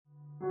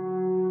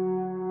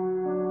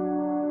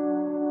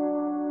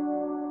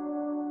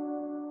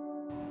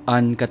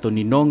An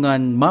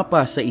katuninongan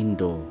mapa sa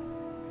Indo.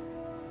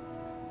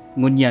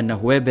 Ngunyan na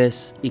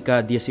Huwebes,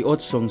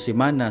 ika-18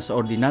 semana sa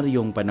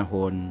ordinaryong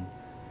panahon,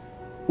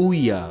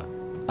 uya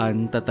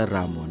an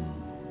tataramon.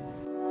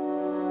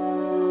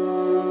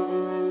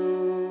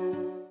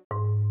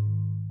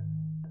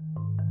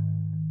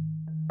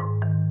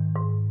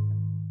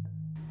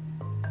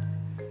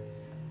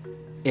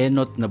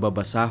 Enot na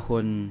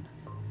babasahon,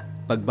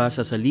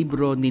 pagbasa sa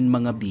libro nin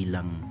mga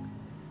bilang,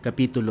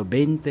 Kapitulo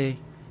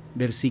 20,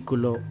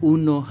 versikulo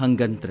 1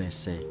 hanggang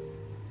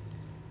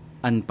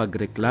 13. An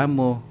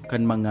pagreklamo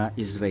kan mga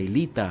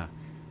Israelita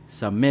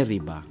sa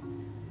Meriba.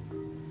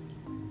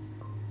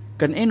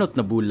 Kan enot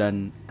na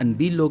bulan, an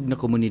bilog na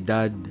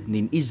komunidad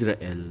nin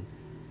Israel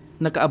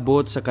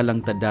nakaabot sa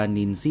kalangtadan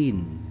nin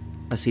Sin,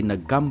 asin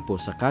nagkampo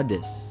sa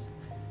Kades.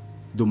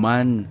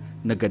 Duman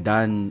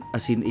nagadan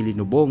asin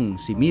ilinubong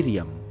si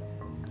Miriam.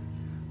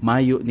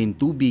 Mayo nin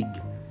tubig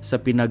sa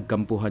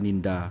pinagkampuhan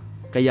ninda,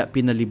 kaya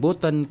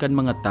pinalibotan kan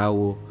mga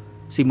tao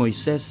si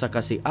Moises saka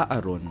si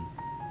Aaron,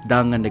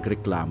 dangan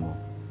nagreklamo.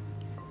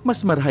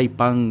 Mas marhay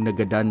pang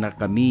nagadan na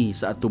kami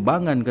sa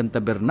atubangan kan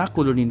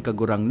tabernakulo nin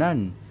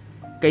kagurangnan,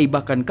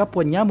 kaibakan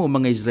kapwa niya mo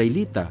mga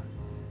Israelita.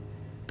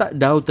 Ta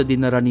daw ta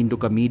dinaranindo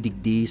kami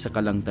digdi sa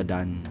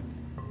kalangtadan.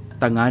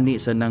 Tangani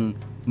sa nang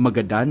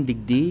magadan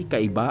digdi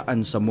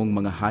kaibaan sa mong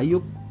mga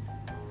hayop.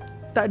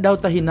 Ta daw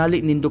ta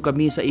hinali nindo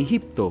kami sa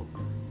Ehipto,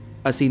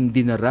 asin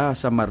dinara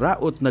sa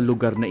maraot na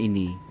lugar na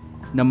ini,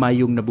 na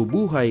mayong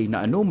nabubuhay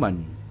na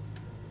anuman.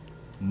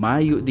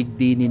 Mayo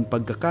digdinin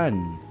pagkakan,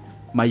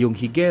 mayong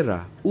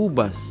higera,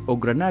 ubas o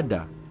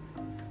granada,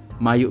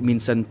 mayo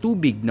minsan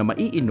tubig na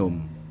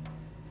maiinom.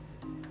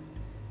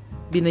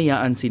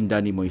 Binayaan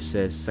sinda ni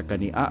Moises sa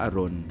kani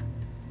Aaron,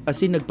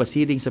 asin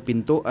nagpasiring sa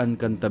pintuan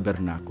kan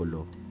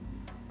tabernakulo.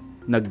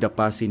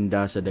 Nagdapa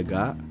sinda sa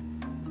daga,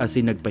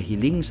 asin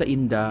nagpahiling sa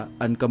inda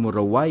an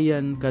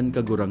kamurawayan kan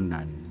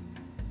kagurangnan.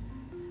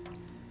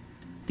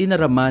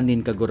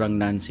 Tinaramanin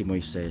kagurangnan si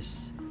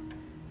Moises,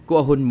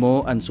 kuahon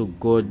mo ang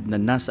sugkod na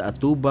nasa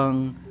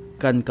atubang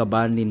kan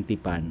kabanin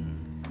tipan.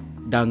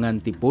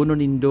 Dangan tipono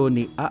nindo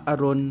ni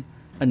Aaron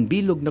ang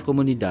bilog na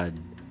komunidad.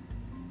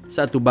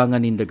 Sa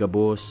atubangan ninda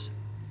gabos,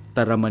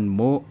 taraman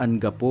mo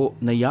ang gapo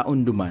na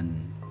yaon duman.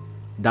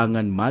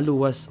 Dangan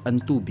maluwas ang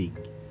tubig.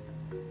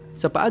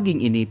 Sa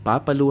paaging ini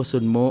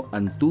papaluwason mo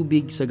ang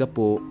tubig sa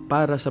gapo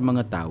para sa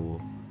mga tao.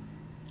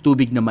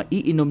 Tubig na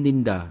maiinom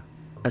ninda,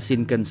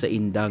 asin kan sa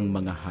indang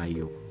mga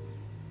hayop.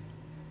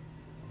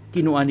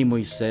 Kinuha ni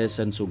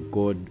Moises ang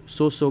sugkod,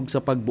 susog sa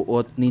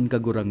pagbuot nin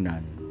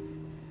kagurangnan.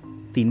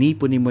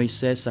 Tinipo ni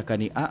Moises sa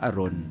kani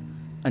Aaron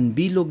ang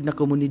bilog na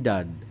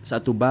komunidad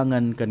sa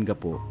atubangan kan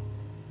gapo.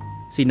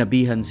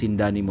 Sinabihan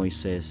sinda ni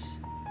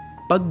Moises,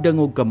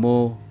 pagdangog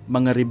kamo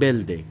mga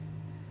rebelde,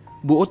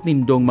 buot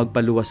nindong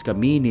magpaluwas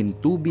kami nin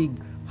tubig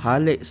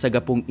hale sa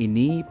gapong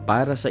ini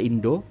para sa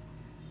Indo?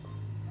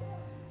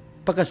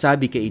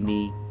 Pagkasabi ka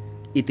ini,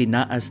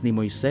 itinaas ni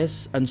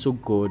Moises ang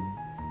sugkod,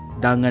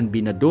 dangan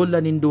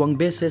binadola nin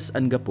 2 beses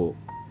ang gapo.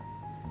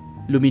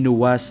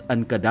 Luminuwas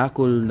ang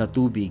kadakol na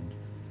tubig,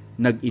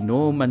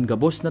 nag-inom ang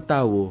gabos na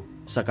tawo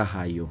sa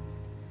kahayop.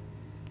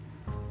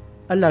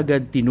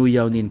 Alagad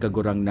tinuyaw nin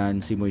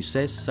kagurangnan si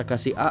Moises saka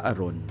si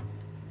Aaron.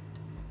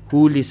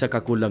 Huli sa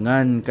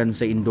kakulangan kan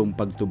sa indong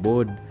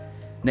pagtubod,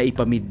 na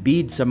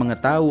ipamidbid sa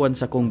mga tawan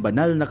sa kong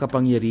banal na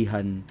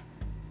kapangyarihan,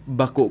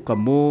 bako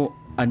kamo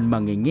ang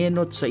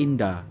mangingenot sa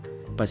inda,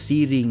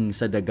 pasiring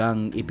sa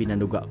dagang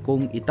ipinanuga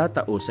kong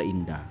itatao sa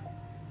inda.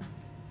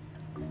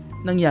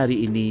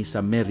 Nangyari ini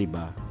sa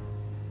Meriba,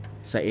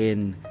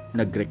 saen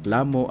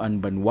nagreklamo ang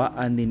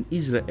banwaan nin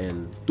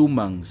Israel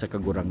tumang sa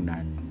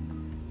kagurangnan.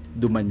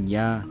 Duman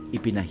niya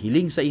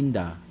ipinahiling sa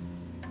inda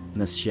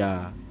na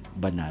siya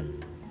banal.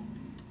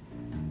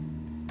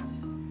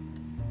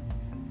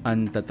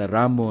 Ang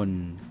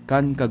tataramon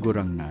kan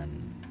kagurangnan.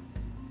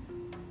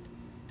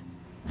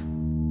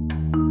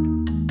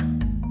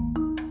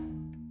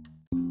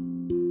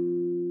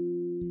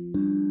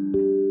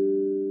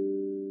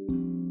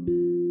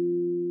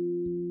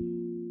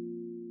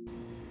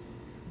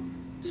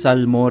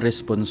 Salmo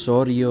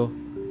responsorio,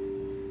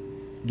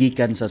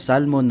 gikan sa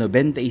Salmo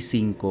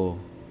 95,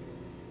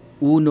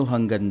 1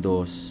 hanggang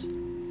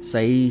 2,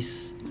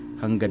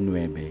 6 hanggang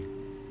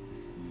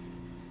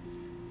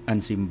 9. Ang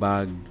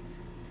simbag,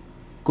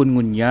 kun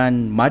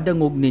ngunyan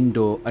madangog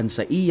nindo an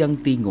sa iyang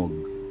tingog,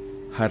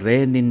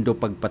 hare nindo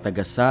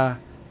pagpatagasa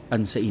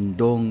an sa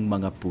indong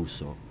mga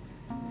puso.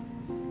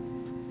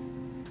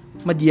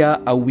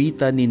 Madya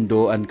awita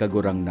nindo an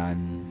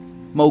kagurangnan,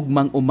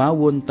 maugmang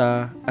umawon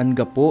ta an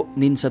gapo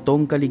nin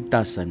satong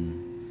kaligtasan.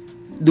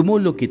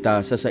 Dumulo kita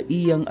sa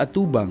iyang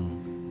atubang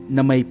na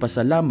may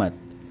pasalamat,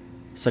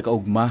 sa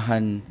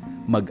kaugmahan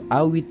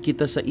mag-awit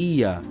kita sa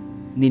iya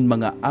nin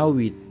mga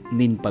awit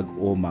nin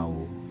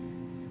pag-umaw.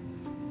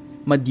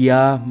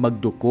 Madya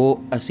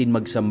magduko asin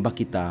magsamba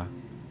kita,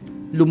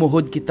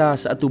 lumuhod kita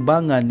sa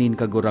atubangan nin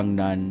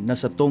kagurangnan na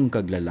satong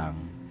kaglalang.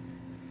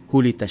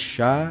 Hulita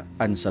siya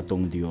an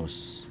satong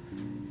Dios.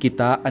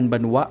 Kita an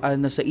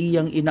banwaan na sa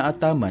iyang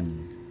inaataman,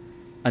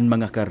 an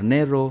mga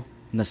karnero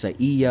na sa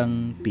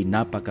iyang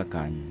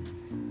pinapakakan.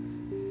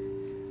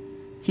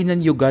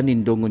 Hinanyugan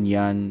nindongon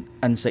yan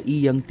an sa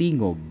iyang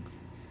tingog,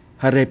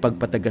 hare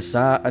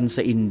pagpatagasaan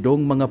sa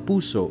indong mga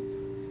puso,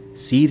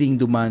 siring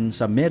duman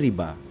sa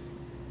Meriba,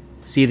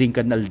 siring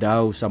kan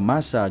aldaw sa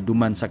masa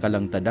duman sa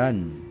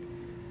kalangtadan.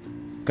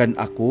 Kan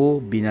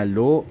ako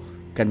binalo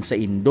kan sa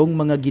indong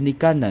mga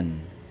ginikanan,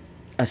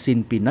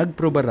 asin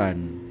pinagprobaran,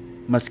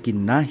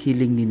 maskin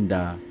nahiling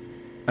ninda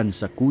an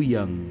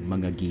sakuyang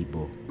mga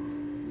gibo.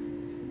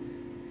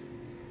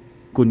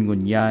 Kun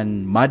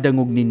ngunyan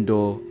madangog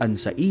nindo an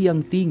sa iyang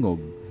tingog,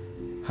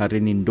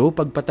 hari nindo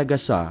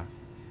pagpatagasa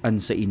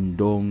an sa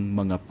indong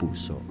mga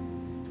puso.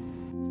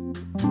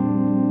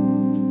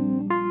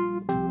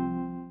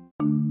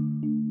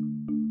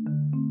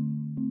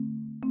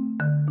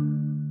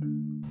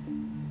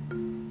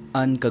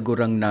 An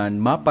kagurangnan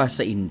mapa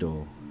sa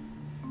Indo.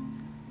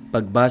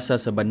 Pagbasa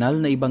sa banal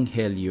na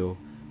ebanghelyo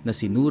na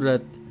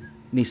sinurat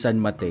ni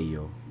San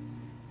Mateo.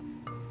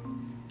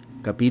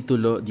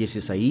 Kapitulo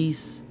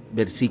 16,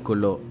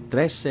 versikulo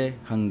 13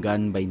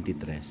 hanggang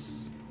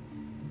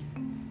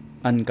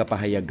 23. An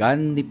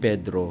kapahayagan ni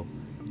Pedro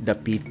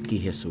dapit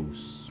ki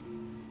Jesus.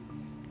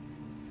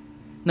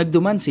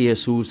 Nagduman si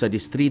Jesus sa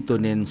distrito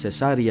nen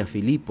Cesarea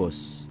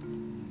Filipos,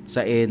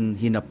 saen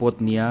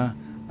hinapot niya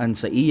an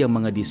sa iyang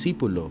mga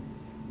disipulo,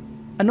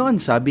 ano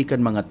an sabi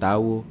kan mga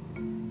tawo,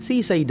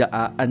 si isay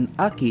daa an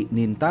aki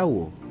nin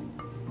tawo?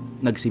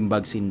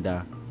 Nagsimbag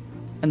sinda,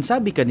 an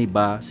sabi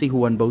kaniba si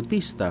Juan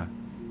Bautista,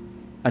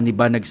 an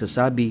iba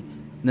nagsasabi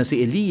na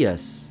si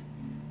Elias,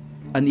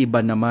 an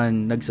iba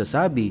naman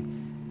nagsasabi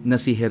na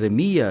si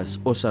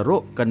Jeremias o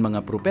saro kan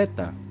mga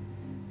propeta.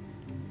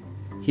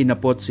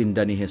 Hinapot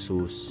sinda ni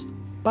Jesus,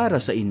 para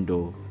sa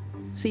Indo,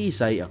 si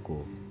isay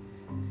ako.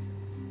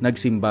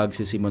 Nagsimbag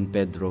si Simon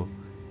Pedro,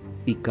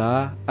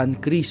 ika an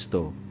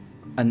Kristo,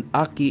 an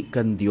aki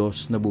kan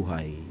Dios na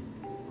buhay.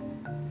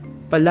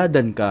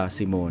 Paladan ka,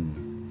 Simon,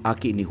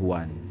 aki ni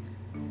Juan.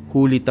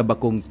 Huli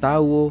tabakong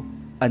tawo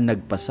an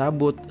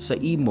nagpasabot sa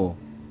imo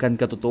kan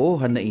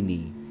katotoohan na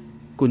ini,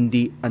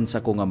 kundi an sa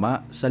kong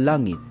Ama sa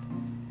langit,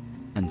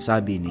 an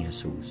sabi ni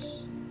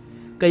Jesus.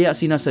 Kaya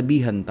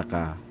sinasabihan ta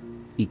ka,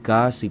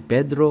 ika si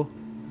Pedro,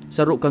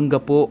 saro kang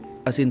gapo,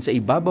 asin sa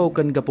ibabaw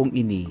kan gapong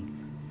ini,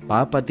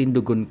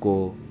 papatindugon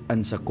ko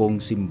an sa kong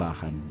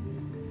simbahan.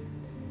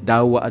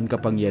 Dawa an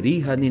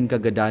kapangyarihan nin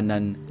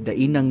kagadanan,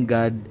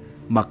 dainanggad,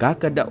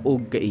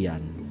 makakadaog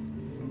kaiyan.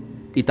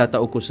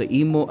 Itatao ko sa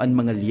imo an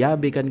mga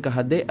liyabe kan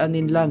kahadean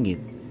nin langit.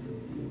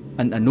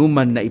 An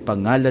anuman na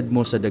ipangalad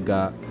mo sa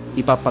daga,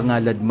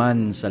 ipapangalad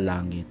man sa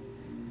langit.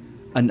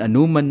 An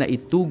anuman na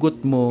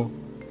itugot mo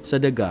sa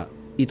daga,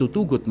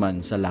 itutugot man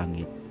sa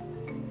langit.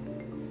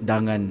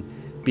 Dangan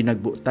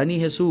pinagbuta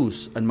ni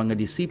Jesus ang mga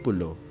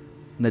disipulo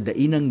na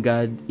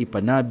dainanggad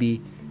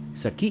ipanabi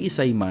sa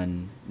kiisay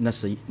man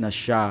na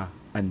siya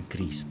ang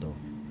Kristo.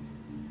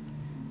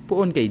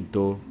 Puon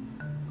kaidto,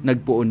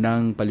 nagpuon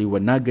ng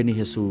paliwanagan ni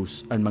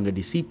Jesus ang mga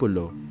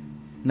disipulo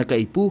na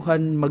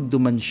kaipuhan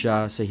magduman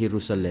siya sa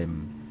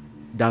Jerusalem,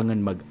 dangan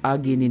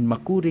mag-agi nin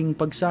makuring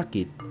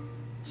pagsakit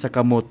sa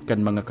kamot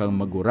kan mga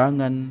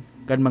kamagurangan,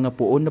 kan mga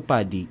puon na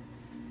padi,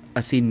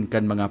 asin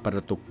kan mga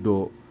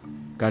paratukdo,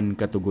 kan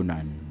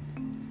katugunan.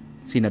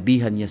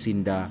 Sinabihan niya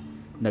sinda,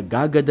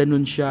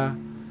 nagagadanon siya,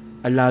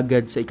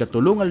 alagad sa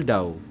ikatulong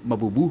aldaw,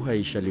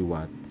 mabubuhay siya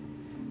liwat.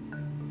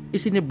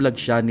 Isiniblag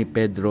siya ni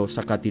Pedro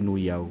sa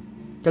katinuyaw,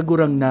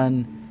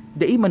 kagurangnan,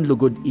 dai man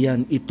lugod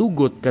iyan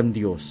itugot kan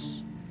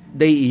Dios,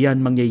 dai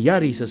iyan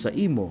mangyayari sa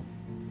imo.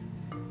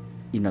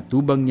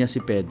 Inatubang niya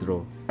si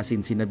Pedro,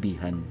 asin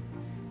sinabihan,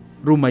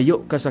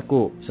 rumayo ka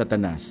sako,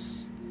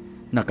 Satanas.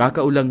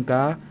 Nakakaulang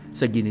ka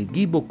sa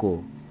ginigibo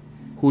ko,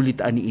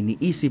 hulit ani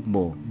iniisip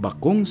mo,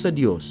 bakong sa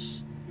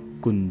Dios,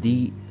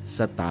 kundi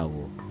sa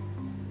tao.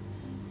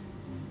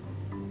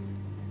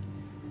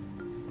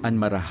 An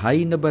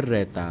marahay na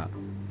bareta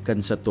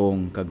kan sa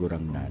tong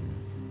kagurangnan.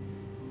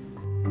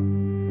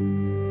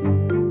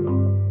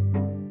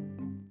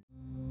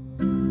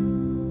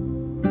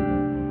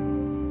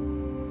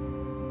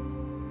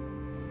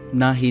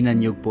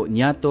 Nahinanyog po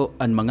niyato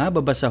ang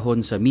mga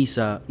babasahon sa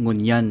misa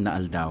ngunyan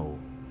na aldaw.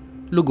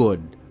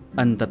 Lugod,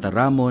 ang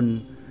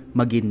tataramon,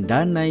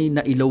 magindanay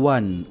na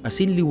ilawan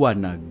asin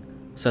liwanag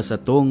sa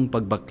satong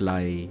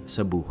pagbaklay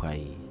sa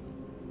buhay.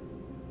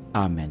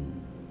 Amen.